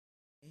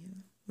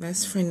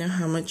Let's find out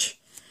how much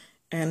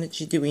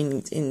energy do we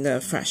need in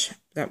the fresh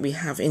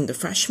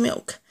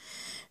milk.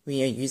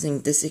 We are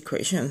using this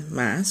equation,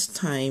 mass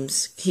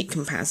times heat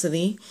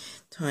capacity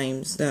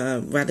times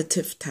the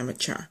relative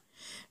temperature.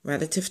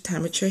 Relative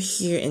temperature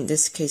here in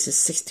this case is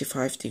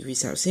 65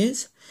 degrees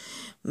Celsius.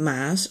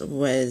 Mass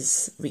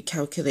was, we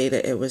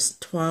calculated it was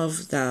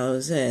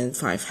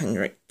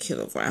 12,500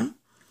 kilogram.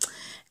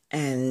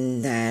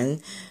 And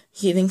then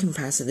heating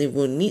capacity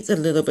will need a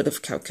little bit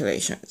of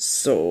calculation.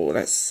 So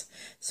this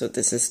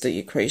is the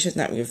equation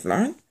that we've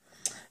learned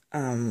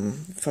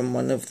from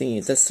one of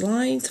the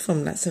slides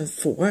from lesson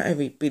 4, I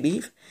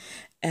believe.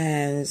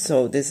 And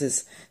so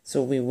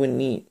we would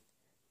need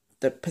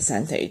the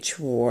percentage,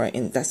 or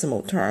in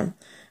decimal term,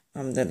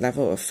 the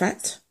level of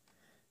fat,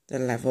 the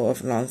level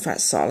of non-fat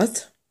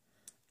solid,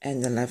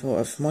 and the level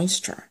of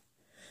moisture.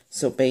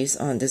 So based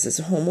on this is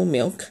whole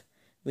milk,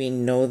 we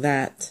know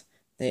that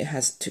it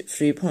has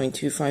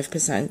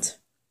 3.25%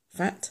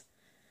 fat.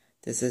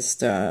 This is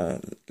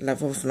the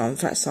level of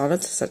non-fat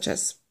solids such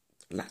as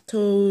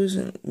lactose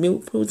and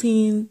milk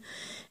protein,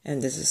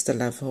 and this is the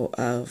level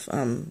of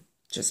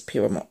just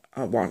pure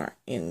water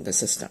in the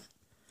system.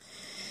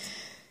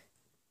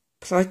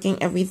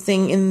 Plugging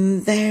everything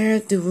in there,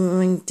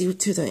 due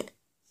to the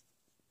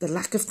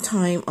lack of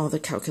time, all the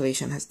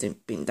calculation has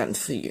been done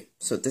for you.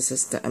 So this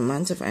is the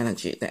amount of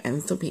energy, the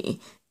enthalpy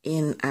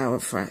in our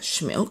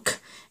fresh milk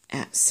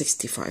at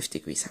 65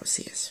 degrees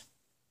Celsius.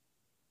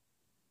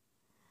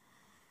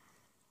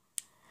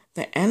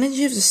 The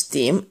energy of the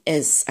steam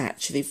is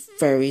actually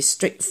very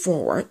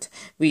straightforward.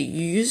 We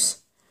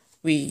use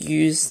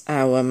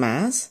our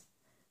mass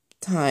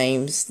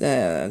times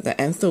the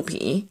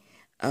enthalpy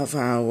of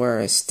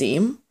our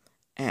steam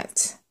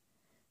at,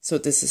 so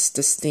this is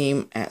the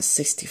steam at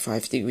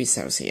 65 degrees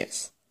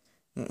Celsius.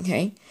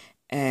 Okay,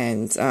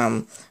 and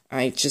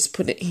I just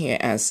put it here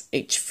as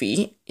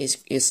HV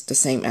is the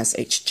same as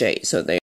HJ, so they